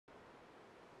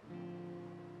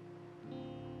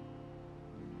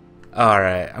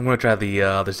Alright, I'm gonna try the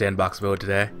other sandbox mode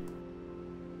today.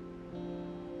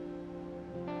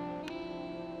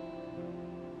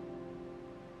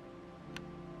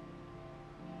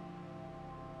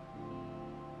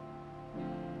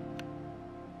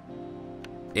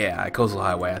 Yeah, Coastal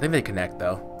Highway. I think they connect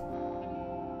though.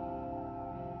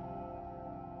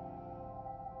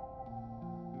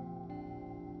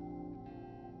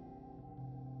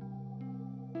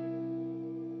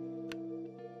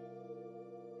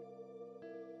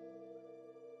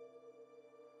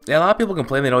 Yeah, a lot of people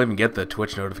complain they don't even get the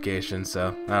Twitch notification,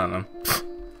 so I don't know.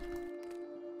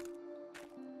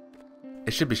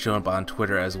 It should be showing up on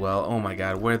Twitter as well. Oh my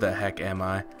god, where the heck am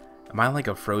I? Am I like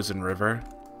a frozen river?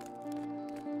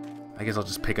 I guess I'll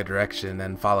just pick a direction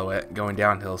and follow it. Going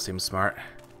downhill seems smart.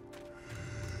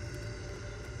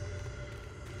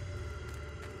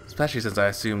 Especially since I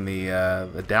assume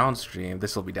the downstream,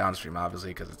 this will be downstream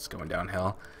obviously because it's going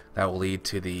downhill. That will lead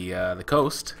to the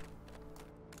coast.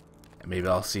 And maybe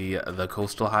I'll see the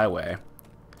coastal highway.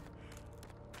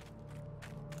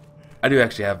 I do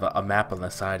actually have a map on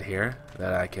the side here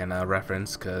that I can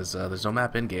reference because there's no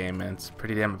map in game, and it's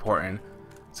pretty damn important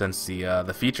since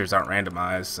the features aren't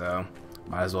randomized. So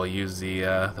might as well use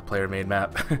the player-made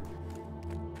map.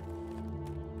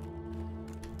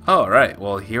 Oh, right.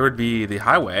 Well, here would be the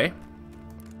highway,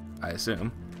 I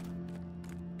assume.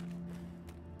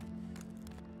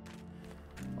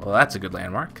 Well, that's a good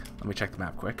landmark. Let me check the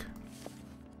map quick.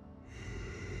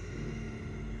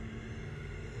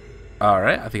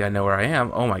 Alright, I think I know where I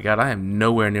am. Oh my god, I am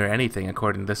nowhere near anything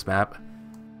according to this map.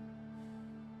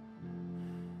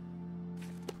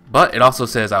 But it also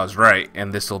says I was right,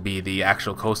 and this will be the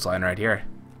actual coastline right here.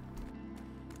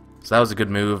 So that was a good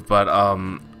move, but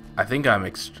I think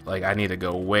I need to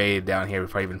go way down here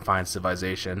before I even find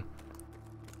civilization.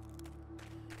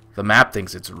 The map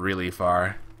thinks it's really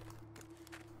far.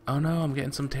 Oh no, I'm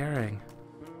getting some tearing.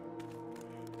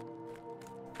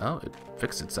 Oh, it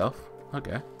fixed itself.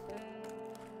 Okay.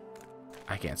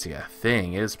 I can't see a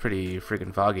thing. It is pretty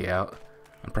freaking foggy out.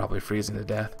 I'm probably freezing to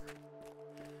death.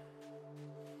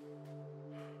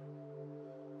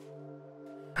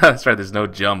 That's right, there's no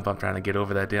jump. I'm trying to get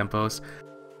over that damn post.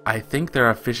 I think there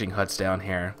are fishing huts down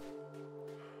here.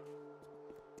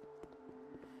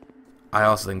 I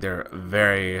also think they're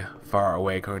very far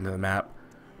away according to the map,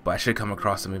 but I should come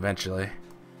across them eventually.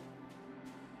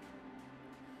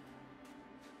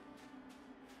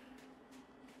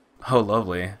 Oh,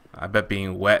 lovely. I bet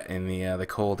being wet in the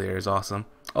cold here is awesome.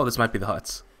 Oh, this might be the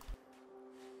huts.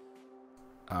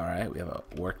 Alright, we have a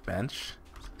workbench.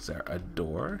 Is there a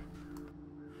door?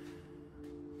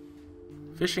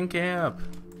 Fishing camp!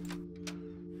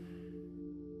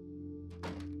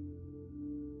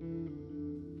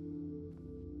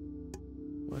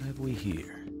 What have we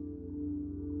here?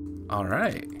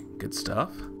 Alright, good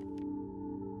stuff.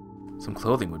 Some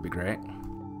clothing would be great.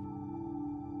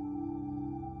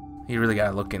 You really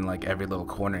gotta look in like every little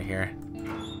corner here.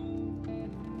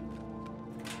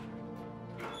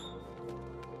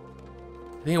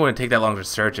 I think it wouldn't take that long to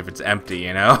search if it's empty,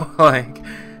 you know? Like,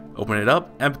 open it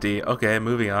up, empty. Okay,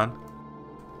 moving on.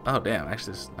 Oh damn,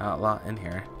 actually there's not a lot in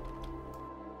here.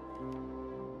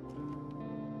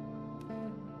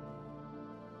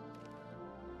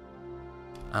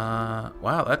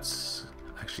 Wow, that's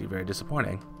actually very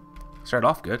disappointing. Started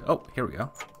off good. Oh, here we go.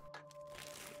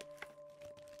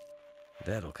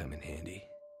 That'll come in handy.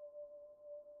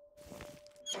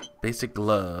 Basic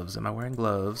gloves. Am I wearing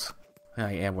gloves?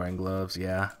 I am wearing gloves,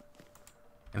 yeah.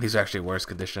 And these are actually worse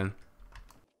condition.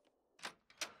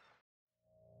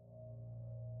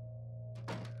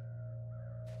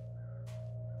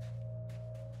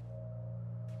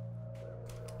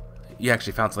 You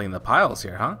actually found something in the piles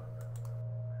here, huh?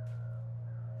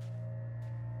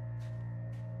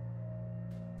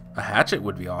 A hatchet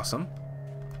would be awesome.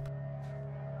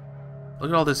 Look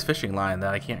at all this fishing line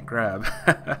that I can't grab.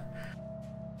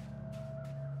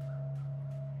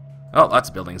 Oh, lots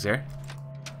of buildings here.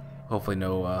 Hopefully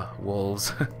no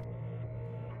wolves.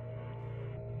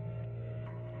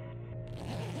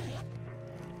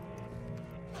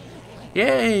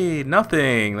 Yay!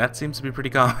 Nothing! That seems to be pretty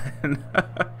common.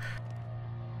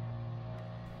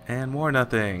 And more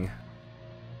nothing.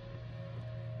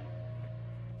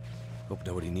 Hope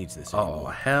nobody needs this Oh,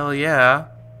 anymore. hell yeah.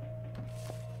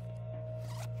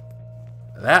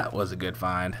 That was a good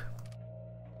find.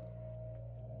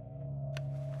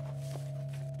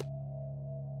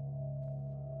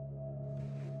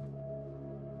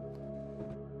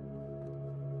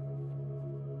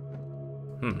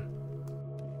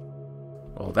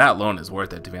 Well, that alone is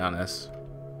worth it, to be honest.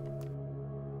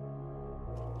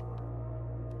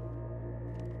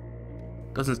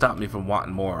 Doesn't stop me from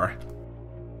wanting more.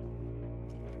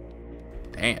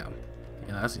 Damn.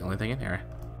 Yeah, that's the only thing in here.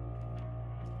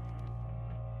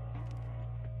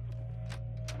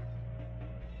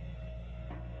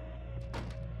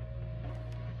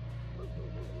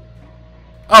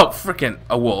 Oh, freaking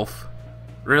a wolf.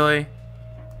 Really?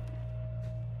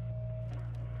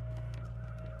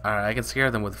 Alright, I can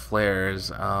scare them with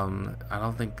flares. I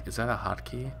don't think... Is that a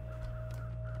hotkey?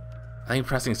 I think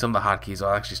pressing some of the hotkeys,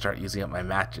 I'll actually start using up my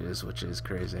matches, which is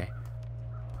crazy.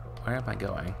 Where am I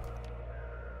going?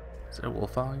 Is there a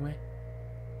wolf following me?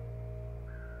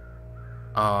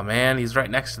 Oh man, he's right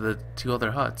next to the 2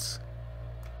 other huts.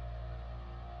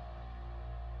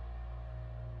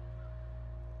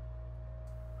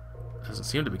 Doesn't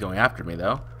seem to be going after me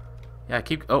though. Yeah, I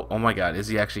keep... Oh my god, is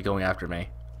he actually going after me?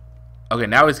 Okay,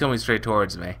 now he's going straight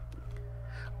towards me.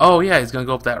 Oh yeah, he's gonna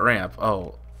go up that ramp.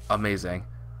 Oh, amazing.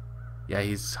 Yeah,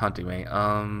 he's hunting me.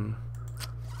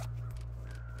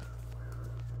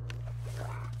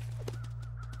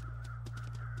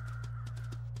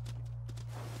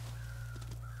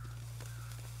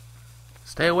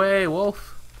 Stay away,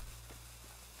 wolf.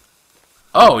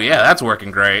 Oh yeah, that's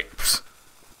working great.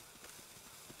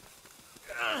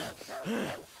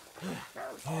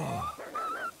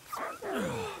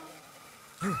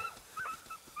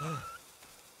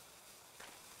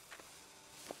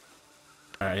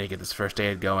 Alright, I need to get this first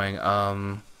aid going.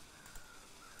 How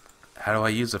do I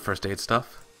use the first aid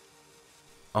stuff?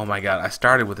 Oh my god, I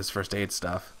started with this first aid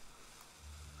stuff.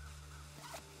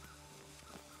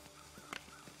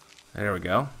 There we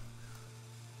go.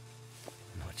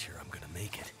 I'm not sure I'm gonna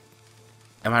make it.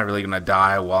 Am I really gonna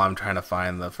die while I'm trying to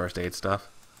find the first aid stuff?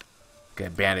 Okay,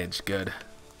 bandage, good. At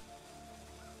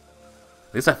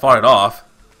least I fought it off.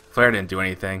 Flare didn't do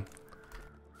anything.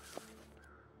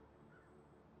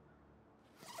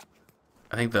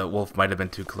 I think the wolf might have been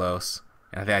too close.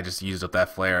 And I think I just used up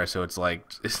that flare, so it's like,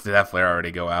 did that flare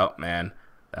already go out? Man,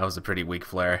 that was a pretty weak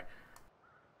flare.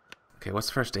 Okay, what's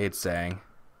first aid saying?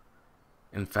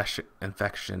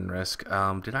 Infection risk.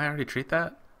 Did I already treat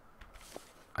that?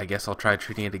 I guess I'll try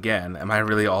treating it again. Am I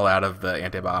really all out of the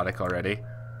antibiotic already?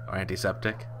 Or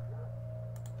antiseptic?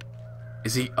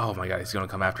 Is he? Oh my god, he's gonna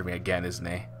come after me again, isn't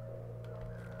he?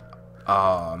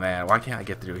 Oh man, why can't I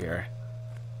get through here?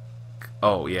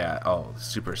 Oh yeah, oh,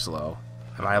 super slow.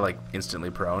 Am I like instantly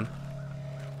prone?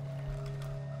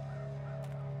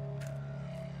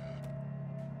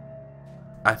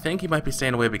 I think he might be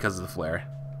staying away because of the flare.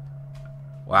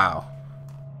 Wow.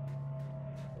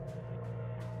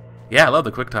 Yeah, I love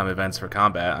the QuickTime events for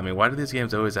combat. I mean, why do these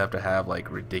games always have to have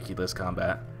like ridiculous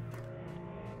combat?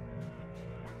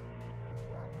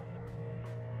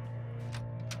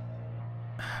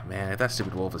 Man, if that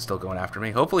stupid wolf is still going after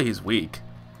me, hopefully he's weak.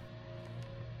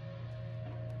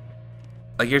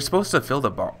 Like, you're supposed to fill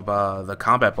the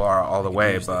combat bar all the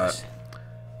way, but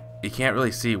you can't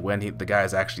really see when the guy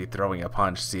is actually throwing a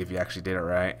punch, see if he actually did it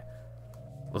right.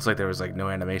 Looks like there was like no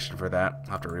animation for that.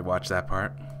 I'll have to rewatch that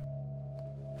part.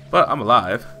 But I'm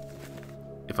alive.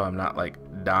 If I'm not like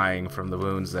dying from the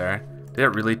wounds there. Did it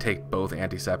really take both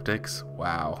antiseptics?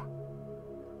 Wow.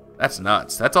 That's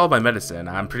nuts. That's all my medicine.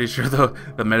 I'm pretty sure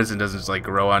the medicine doesn't just like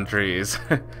grow on trees.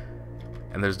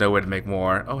 And there's no way to make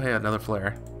more. Oh hey, another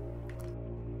flare.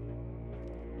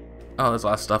 Oh, there's a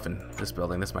lot of stuff in this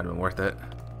building. This might have been worth it.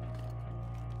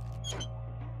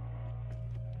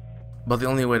 But the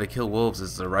only way to kill wolves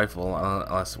is a rifle,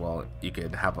 unless, well, you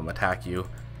could have them attack you.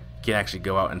 You can't actually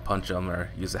go out and punch them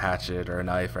or use a hatchet or a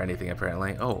knife or anything,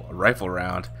 apparently. Oh, a rifle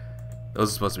round. Those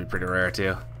are supposed to be pretty rare,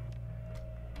 too.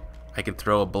 I can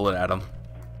throw a bullet at them.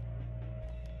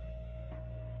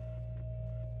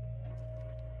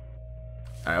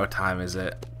 Alright, what time is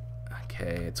it?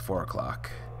 Okay, it's 4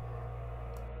 o'clock.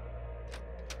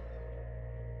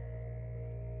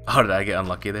 Oh, did I get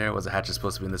unlucky there? Was the hatchet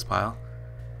supposed to be in this pile?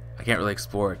 I can't really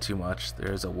explore it too much.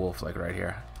 There's a wolf like right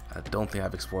here. I don't think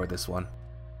I've explored this one.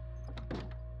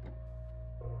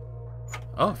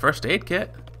 Oh, first aid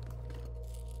kit.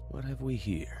 What have we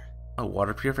here? Oh,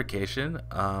 water purification.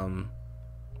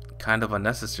 Kind of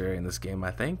unnecessary in this game,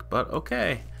 I think, but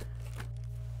okay.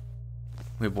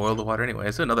 We boil the water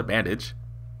anyway. So another bandage.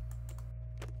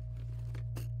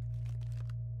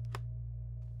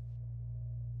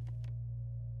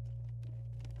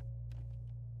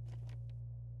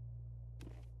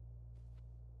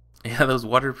 Yeah, those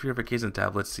water purification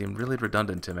tablets seem really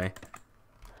redundant to me.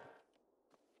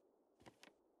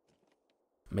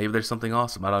 Maybe there's something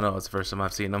awesome. I don't know. It's the first time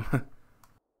I've seen them.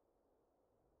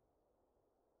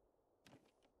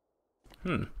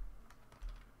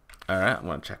 Alright, I'm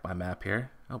going to check my map here.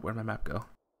 Oh, where'd my map go?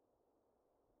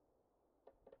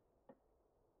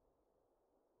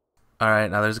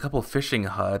 Alright, now there's a couple of fishing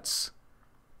huts.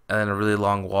 And then a really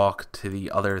long walk to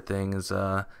the other things.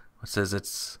 It says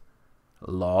it's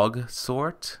log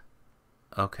sort.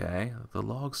 Okay, the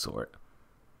log sort.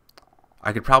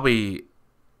 I could probably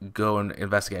go and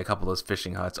investigate a couple of those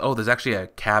fishing huts. Oh, there's actually a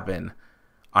cabin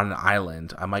on an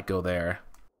island. I might go there.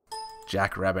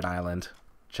 Jackrabbit Island.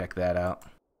 Check that out.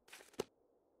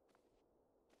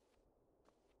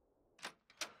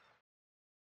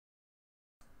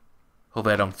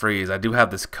 Hopefully I don't freeze. I do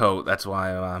have this coat. That's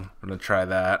why I'm going to try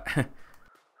that.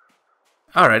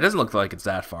 Alright, it doesn't look like it's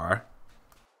that far.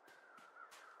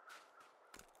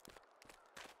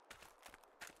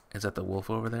 Is that the wolf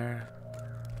over there?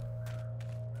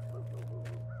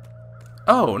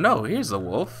 Oh, no, here's the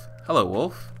wolf. Hello,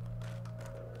 wolf.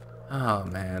 Oh,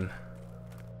 man.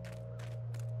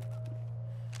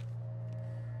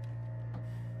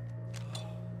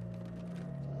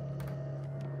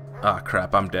 Ah,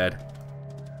 crap, I'm dead.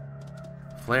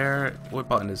 Flare? What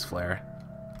button is flare?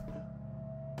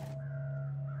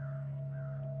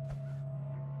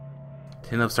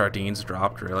 Tin of sardines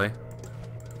dropped, really?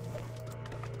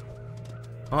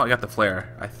 Oh, I got the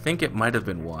flare. I think it might have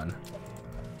been one.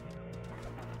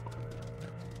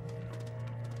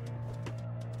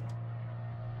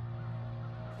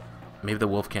 Maybe the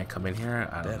wolf can't come in here?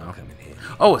 I don't know.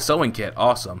 Oh, a sewing kit.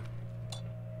 Awesome.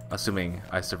 Assuming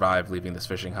I survive leaving this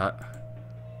fishing hut.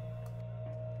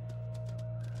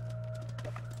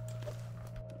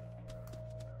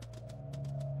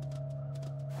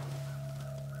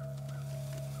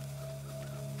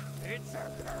 It's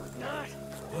not.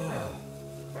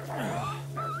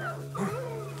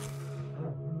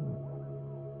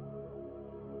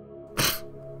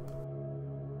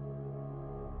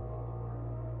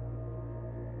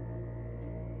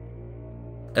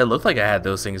 It looked like I had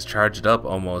those things charged up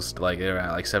almost, like they were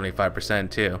at like 75%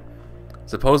 too.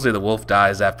 Supposedly the wolf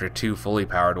dies after 2 fully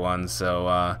powered ones,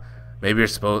 so maybe you're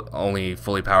supposed only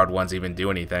fully powered ones even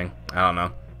do anything. I don't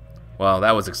know. Well,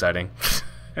 that was exciting.